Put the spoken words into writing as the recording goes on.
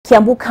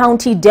Kiambu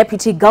County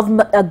Deputy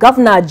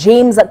Governor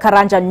James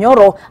Karanja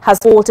Nyoro has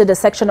faulted a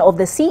section of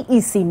the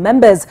CEC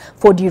members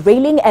for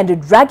derailing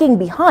and dragging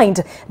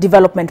behind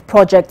development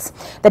projects.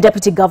 The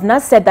Deputy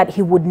Governor said that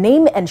he would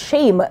name and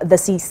shame the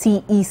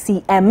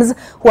CECMs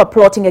who are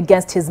plotting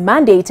against his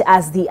mandate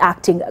as the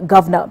acting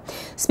governor.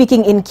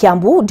 Speaking in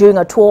Kiambu during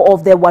a tour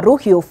of the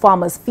Waruhio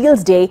Farmers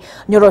Fields Day,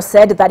 Nyoro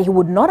said that he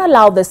would not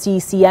allow the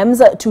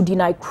CECMs to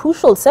deny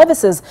crucial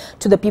services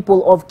to the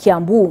people of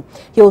Kiambu.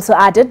 He also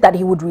added that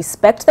he would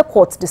respect the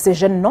court's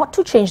decision not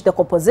to change the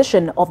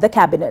composition of the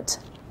cabinet.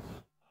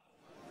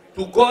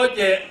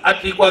 Tukoje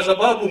ati kwa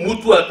sababu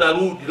mtu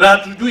atarudi na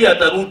hatujui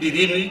atarudi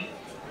lini.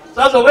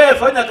 Sasa wewe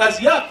fanya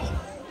kazi yako.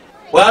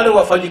 Wale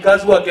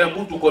wafanyikazi wa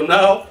Kiambu tuko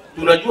nao,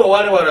 tunajua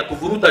wale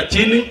wanatuvuruta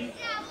chini,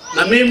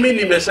 na mimi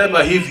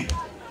nimesema hivi.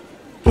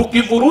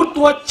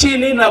 Tukivurutwa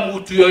chini na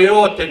mtu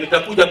yoyote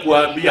nitakuja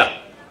kuambia.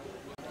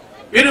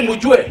 Ili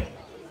mjue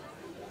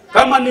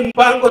kama ni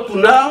mpango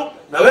tunao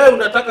na wewe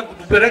unataka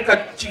kutupeleka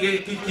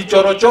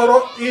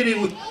kichorochoro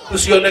ili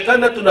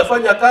tusionekane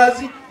tunafanya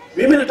kazi,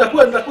 mimi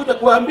nitakuja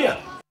kuambia.